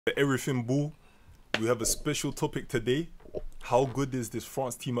Everything Ball. We have a special topic today. How good is this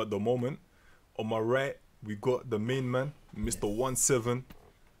France team at the moment? On my right, we got the main man, Mr. 17.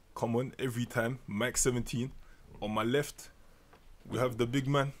 Come on, every time, Mike 17. On my left, we have the big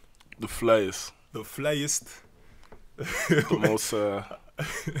man. The flyest. The flyest. The most,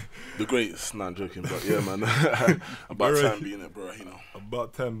 the greatest. Nah, I'm joking, but yeah, man. About time being it, bro, you know.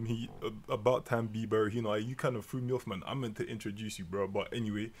 About time be bro, you know. You kind of threw me off, man. I meant to introduce you, bro, but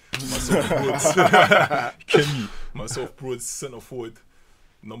anyway, myself Broads, Kenny, myself Broads, centre forward,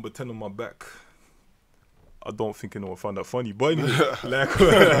 number 10 on my back. I don't think anyone found that funny, but anyway, like,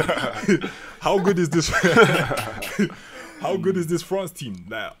 how good is this? How good is this France team?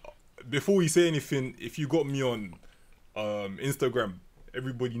 Like, before we say anything, if you got me on Instagram,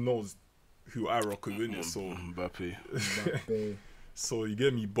 everybody knows who I rock with, innit? So Mbappe. So you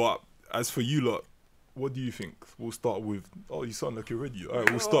get me. But as for you lot, what do you think? We'll start with. Oh, you sound like you're ready. All right,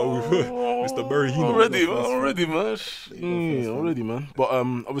 we'll start with Mr. Berahino. Already, man. Already, man. But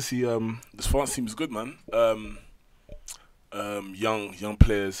obviously, this France team is good, man. Young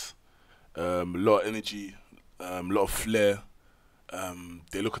players, a lot of energy, a lot of flair.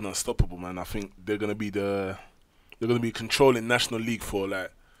 They're looking unstoppable, man. I think they're gonna be controlling National League for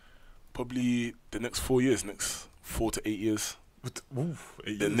like probably the next 4 years, next 4 to 8 years. Oof,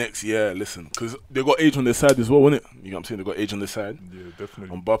 8 The years. next year, listen, because they got age on their side as well, innit? You know what I'm saying? They got age on their side. Yeah,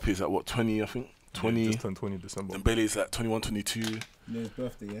 definitely. Mbappe is at what, 20, I think? 20. Yeah, just turned 20 December. Dembele is at 21, 22. You know his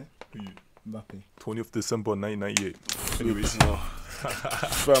birthday, yeah? Who you? Mbappe. 20th December 1998. Anyways, No.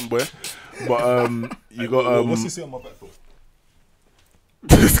 Fanboy. But you got what's he say on my back though?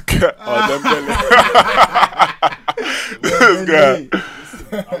 this guy. Oh, Dembele. This guy.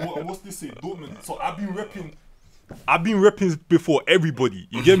 What's this say? Dortmund. So I've been repping before everybody.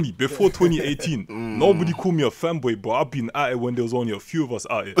 You get me? Before 2018, nobody called me a fanboy, but I've been at it when there was only a few of us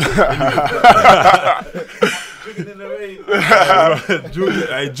at it. Jogging in the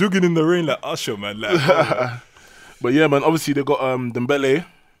rain. Jogging in the rain like Usher, man. Like, But yeah, man, obviously they got Dembele.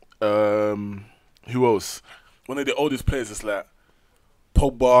 Who else? One of the oldest players is like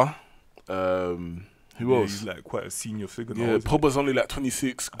Pogba. Who else? He's like quite a senior figure. Yeah, now, isn't he? Pogba's only like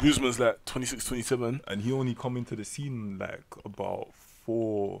 26. Griezmann's like 26, 27. And he only come into the scene like about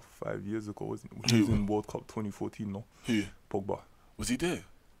 4 or 5 years ago, wasn't he? He was in World Cup 2014, no? Who? Pogba. Was he there?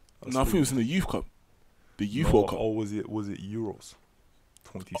 That's No, I think he was in the Youth Cup. The Youth World Cup. Or was it Euros?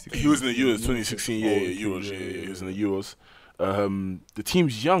 2016. He was in the Euros 2016. Yeah, okay, Euros. yeah, Yeah, yeah, he was in the Euros. The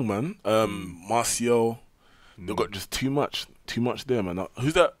team's young, man. Martial. They've got just too much there, man.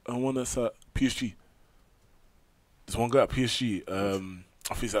 Who's that one that's at PSG? There's one guy at PSG. I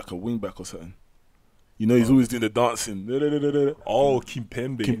think he's like a wingback or something. You know, he's always doing the dancing. Oh,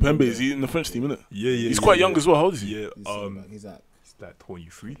 Kimpembe. Kimpembe, is he in the French team, innit? Yeah. He's quite young as well. How old is he? Yeah, He's like he's like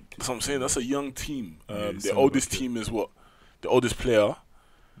 23. That's what I'm saying. That's a young team. Yeah, The oldest team is what? The oldest player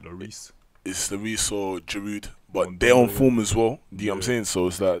Lloris. is Lloris or Giroud, but they're on form as well. Do you know what I'm saying? So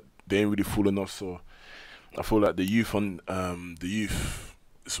it's like they ain't really falling off. So I feel like the youth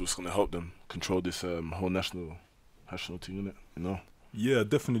is what's gonna help them control this whole national team, innit? You know? Yeah, I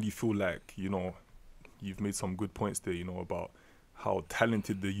definitely feel like, you know, you've made some good points there, you know, about how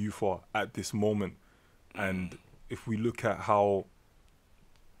talented the youth are at this moment. And if we look at how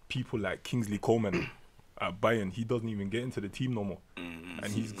people like Kingsley Coman at Bayern, he doesn't even get into the team no more. And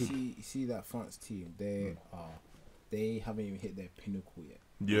he's good. You see that France team, they haven't even hit their pinnacle yet.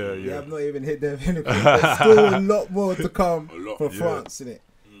 Yeah. They have not even hit their pinnacle. There's still a lot more to come for France, innit?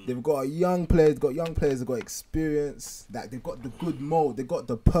 They've got young players, they've got experience, like they've got the good mold, they've got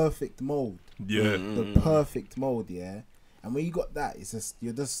the perfect mold. Yeah. The perfect mold, yeah. And when you got that, it's just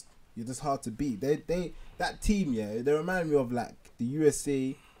you're just hard to beat. That team, yeah, they remind me of like the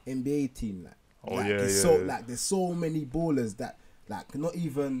USA NBA team, like. Oh, like, yeah, Like there's so many ballers that like not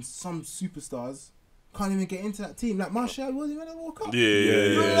even some superstars can't even get into that team. Like Martial wasn't even at the World Cup.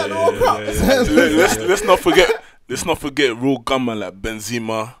 Let's not forget real gunman like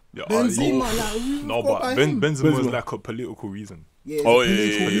Benzema. Yeah, Benzema, no, but Benzema was like a political reason. Yeah,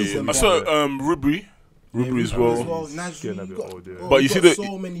 Yeah. I saw Ribéry as well. Getting a bit old, yeah. But you see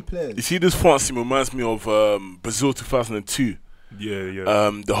so many players. You see, this France team reminds me of Brazil 2002.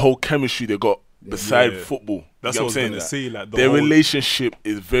 Yeah. The whole chemistry they got beside football. That's you know what I was I'm gonna saying. say. Like Their relationship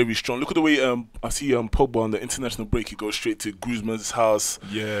is very strong. Look at the way I see Pogba on the international break. He goes straight to Griezmann's house.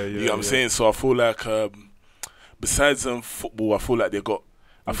 Yeah. You know what I'm saying? So I feel like besides football, I feel like they got.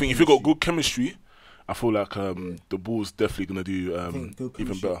 I think if you got good chemistry, I feel like the ball's definitely gonna do I think good even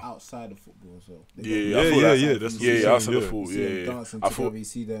chemistry better. outside of football as well. Yeah, that's what yeah, I'm outside saying, the yeah. football, You see them yeah. dancing I together. thought, You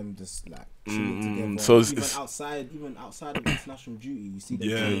see them just like chilling together. so even it's outside of international duty, you see them.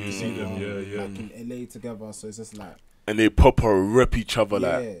 Yeah, chilling you see them, together, yeah. Like in LA together. So it's just like. and they proper rep each other,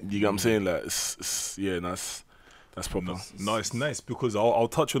 like Yeah. you get what I'm saying, like it's yeah, that's proper. No, it's nice because I'll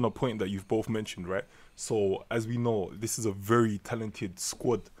touch on a point that you've both mentioned, right? So as we know, this is a very talented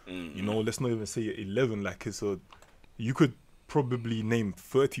squad. You know, let's not even say 11. Like you could probably name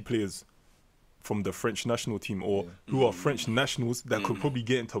 30 players from the French national team or who are French nationals that could probably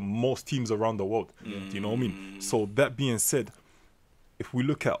get into most teams around the world. Do you know what I mean? So that being said, if we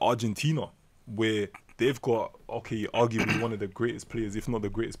look at Argentina, where they've got arguably one of the greatest players, if not the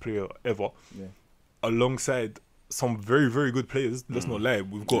greatest player ever, alongside some very, very good players. Let's not lie.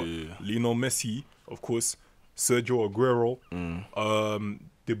 We've got Lionel Messi, of course, Sergio Aguero,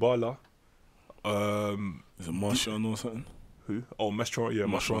 Dybala. Is it Martial or something? Who? Oh, Mascherano. Yeah,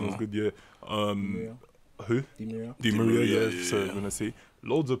 Mascherano's good. Yeah. Who? Di Maria. Di Maria. yeah, So yeah. I'm gonna say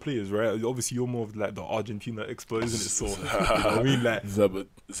loads of players, right? Obviously, you're more of like the Argentina expert, isn't it? So you know what I mean, like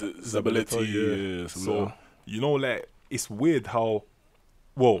Zabaleta, yeah. So you know, like it's weird how.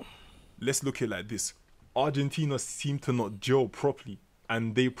 Well, let's look at it like this. Argentina seem to not gel properly,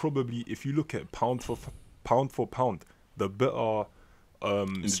 and they probably, if you look at pound for pound, the better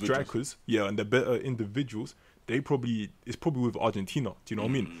strikers, and the better individuals, it's probably with Argentina. Do you know what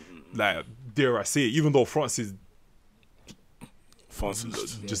I mean? Like, dare I say it, even though France is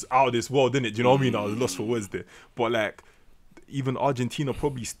just out of this world, innit? Do you know what I mean? I was lost for words there. But like, even Argentina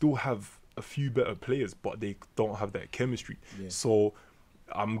probably still have a few better players, but they don't have that chemistry. So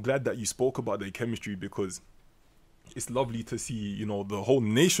I'm glad that you spoke about their chemistry, because it's lovely to see, you know, the whole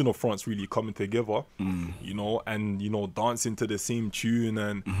nation of France really coming together, you know, and, you know, dancing to the same tune,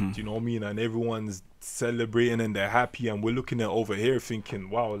 and do you know what I mean? And everyone's celebrating and they're happy, and we're looking at over here thinking,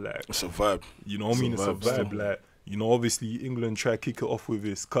 wow, like, it's a vibe. You know what I mean? It's a vibe, still. like, you know, obviously England try to kick it off with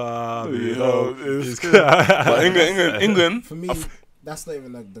his car, But England, For me, that's not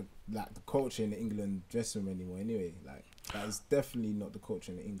even like the culture in the England dressing room anymore. Anyway, like that is definitely not the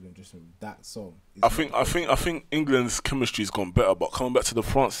culture in the England dressing room. That song. I think England's chemistry's gone better. But coming back to the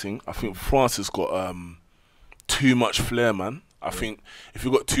France thing, I think France has got too much flair, man. I think if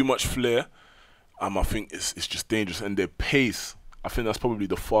you've got too much flair, I think it's just dangerous. And their pace, I think that's probably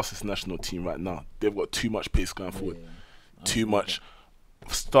the fastest national team right now. They've got too much pace going forward. Too much.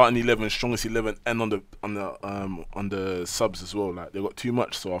 Starting 11, strongest 11, and on the subs as well. Like, they've got too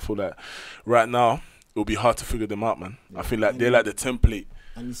much. So I feel like right now it'll be hard to figure them out, man. I feel like they're like the template.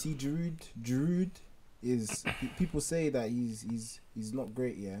 And you see, Giroud is. People say that he's not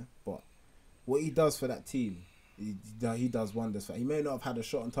great, but what he does for that team, he does wonders for. He may not have had a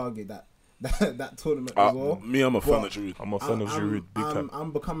shot on target that tournament as well. Me, I'm a fan of Giroud. I'm a fan of Giroud, big time.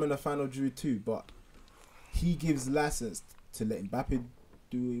 I'm becoming a fan of Giroud too, but he gives license to let Mbappe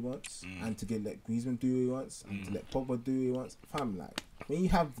do what he wants, and to let Griezmann do what he wants, and to let Pogba do what he wants. Fam, like, when you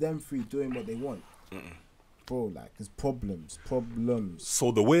have them three doing what they want, bro, like, there's problems.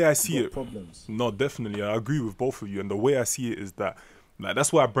 So the way I see it, problems. no, definitely, I agree with both of you. And the way I see it is that, like,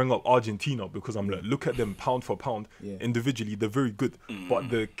 that's why I bring up Argentina, because I'm like, look at them pound for pound, individually, they're very good, but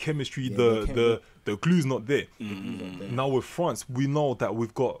the chemistry, the glue's not there. Now with France, we know that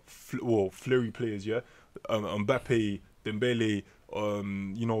we've got flirty players, Mbappe, Dembele,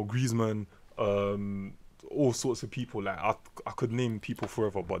 you know, Griezmann, all sorts of people. Like, I could name people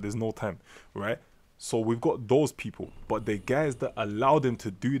forever, but there's no time, right? So we've got those people, but the guys that allow them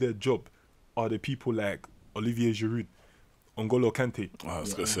to do their job are the people like Olivier Giroud, N'Golo Kante. I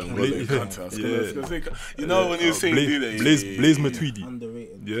was going to say N'Golo Kante. You know, when you say Blaise Matuidi.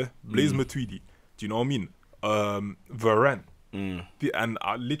 Underrated. Yeah, Blaise Matuidi. Do you know what I mean? Varane. And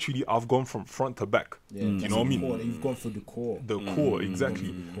I've gone from front to back. Do you know what I mean? You've gone for the core. The core,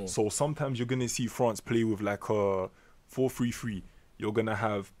 exactly. So sometimes you're gonna see France play with like a 4-3-3. You're gonna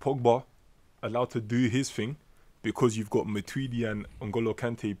have Pogba allowed to do his thing, because you've got Matuidi and N'Golo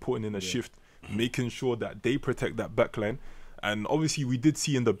Kante putting in a shift, making sure that they protect that back line. And obviously we did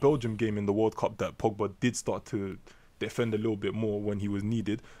see in the Belgium game in the World Cup that Pogba did start to defend a little bit more when he was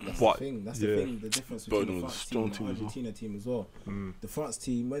needed. That's but the thing. That's the thing. The difference between the France team and the Argentina team as well. The France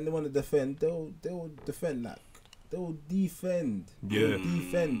team, when they want to defend, they'll defend like. They'll defend.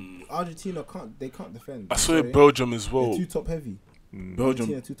 Defend. Argentina can't defend. I saw Belgium as well. They're too top heavy.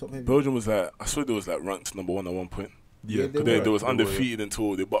 Belgium was like, I saw they was like ranked number 1 at one point. They was undefeated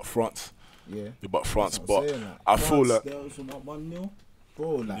until they butt France. They butt France, but saying, like, I feel like they was about 1-0, bro.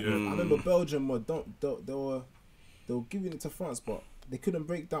 Like, I remember Belgium they were giving it to France, but they couldn't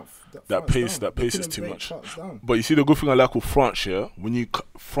break that pace. down. That pace is They couldn't too break much. France down. But you see, the good thing I like with France, yeah,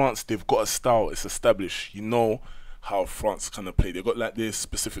 France, they've got a style. It's established. You know how France kind of play. They got like this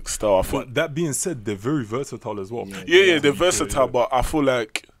specific style. I think. But that being said, they're very versatile as well. Yeah, they're versatile. But I feel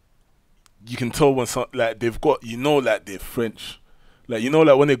like you can tell when like they've got, like they're French. Like,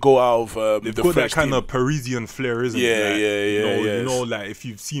 like when they go out of they've the got French that kind team. of Parisian flair, isn't it? Yeah. You know, like if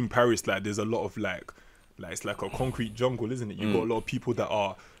you've seen Paris, like there's a lot of like it's like a concrete jungle, isn't it? You got a lot of people that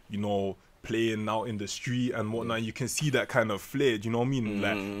are, playing out in the street and whatnot. You can see that kind of flair. Do you know what I mean?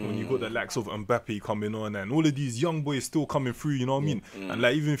 Like when you got the likes of Mbappe coming on and all of these young boys still coming through. You know what I mean? And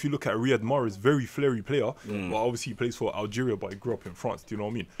like even if you look at Riyad Mahrez, very flary player, but obviously he plays for Algeria, but he grew up in France. Do you know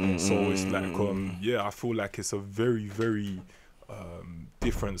what I mean? So it's like, I feel like it's a very, very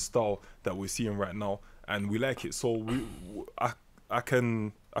different style that we're seeing right now, and we like it. So I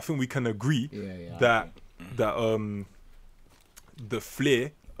think we can agree that the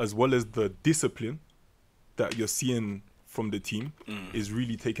flair as well as the discipline that you're seeing from the team is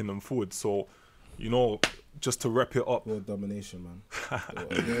really taking them forward. So, just to wrap it up, world domination, man.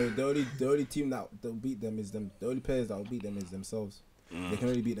 the only team that will beat them is them. The only players that will beat them is themselves. They can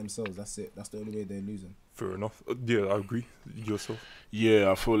only beat themselves. That's it. That's the only way they're losing. Fair enough. Yeah, I agree. Yourself? Yeah,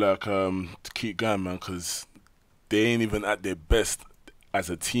 I feel like to keep going, man, because they ain't even at their best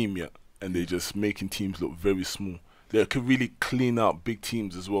as a team yet, and they're just making teams look very small. They could really clean out big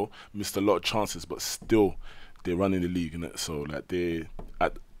teams as well. Missed a lot of chances, but still, they're running the league, innit? So like they're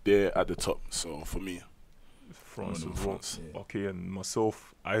at the top. So for me, France as well. Okay, and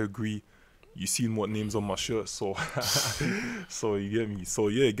myself, I agree. You seen what names on my shirt, so so you get me. So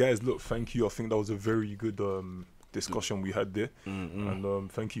yeah, guys, look, thank you. I think that was a very good discussion we had there, and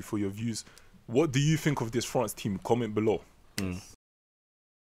thank you for your views. What do you think of this France team? Comment below.